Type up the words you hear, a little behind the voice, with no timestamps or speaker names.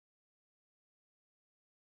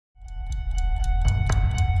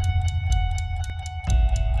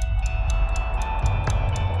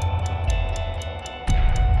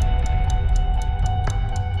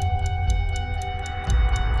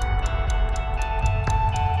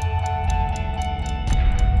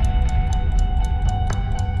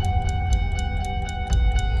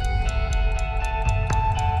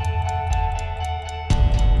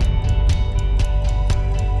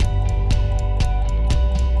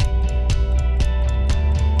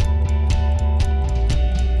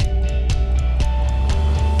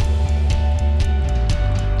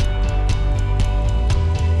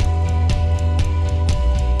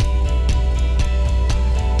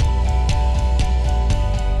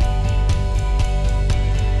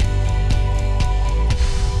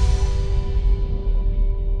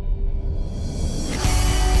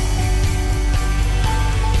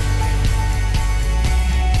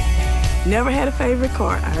never had a favorite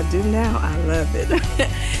car. I do now. I love it.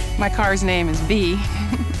 My car's name is B.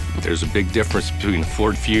 There's a big difference between a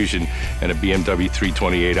Ford Fusion and a BMW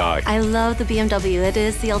 328i. I love the BMW. It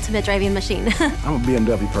is the ultimate driving machine. I'm a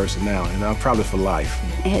BMW person now, and I'm probably for life.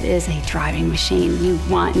 It is a driving machine. You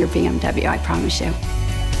want your BMW, I promise you.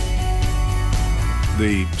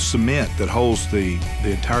 The cement that holds the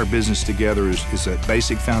entire business together is a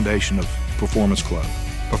basic foundation of Performance Club.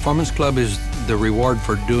 Performance Club is the reward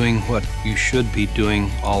for doing what you should be doing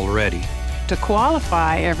already. To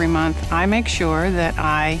qualify every month, I make sure that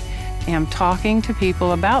I am talking to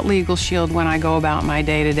people about LegalShield when I go about my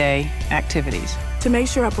day-to-day activities. To make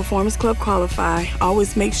sure our Performance Club qualify, I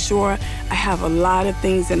always make sure I have a lot of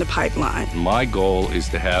things in the pipeline. My goal is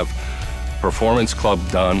to have Performance Club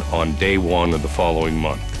done on day one of the following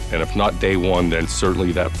month. And if not day one, then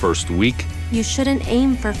certainly that first week. You shouldn't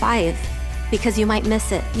aim for 5 because you might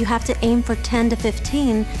miss it. You have to aim for 10 to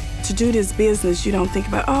 15. To do this business, you don't think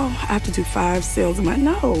about, oh, I have to do 5 sales a month.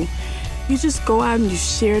 No. You just go out and you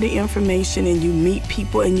share the information and you meet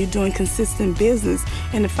people and you're doing consistent business.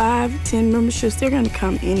 And the 5, 10 memberships, they're going to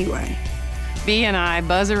come anyway. B and I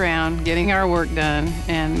buzz around, getting our work done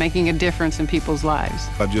and making a difference in people's lives.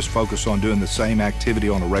 I just focus on doing the same activity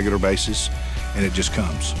on a regular basis, and it just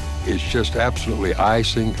comes. It's just absolutely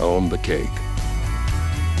icing on the cake.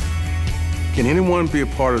 Can anyone be a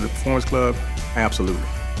part of the Performance Club? Absolutely.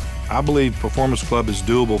 I believe Performance Club is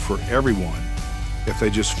doable for everyone if they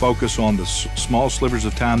just focus on the small slivers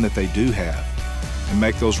of time that they do have and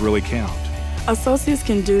make those really count. Associates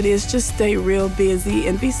can do this. Just stay real busy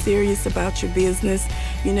and be serious about your business.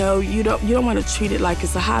 You know, you don't want to treat it like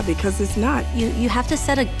it's a hobby, because it's not. You have to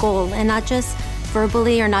set a goal, and not just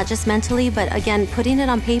verbally or not just mentally, but again, putting it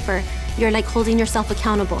on paper. You're like holding yourself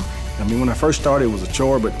accountable. I mean, when I first started, it was a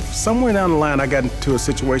chore, but somewhere down the line, I got into a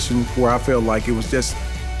situation where I felt like it was just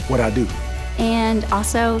what I do. And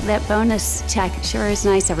also, that bonus check sure is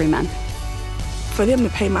nice every month. For them to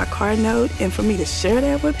pay my car note and for me to share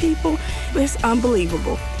that with people, it's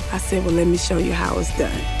unbelievable. I said, well, let me show you how it's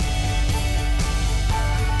done.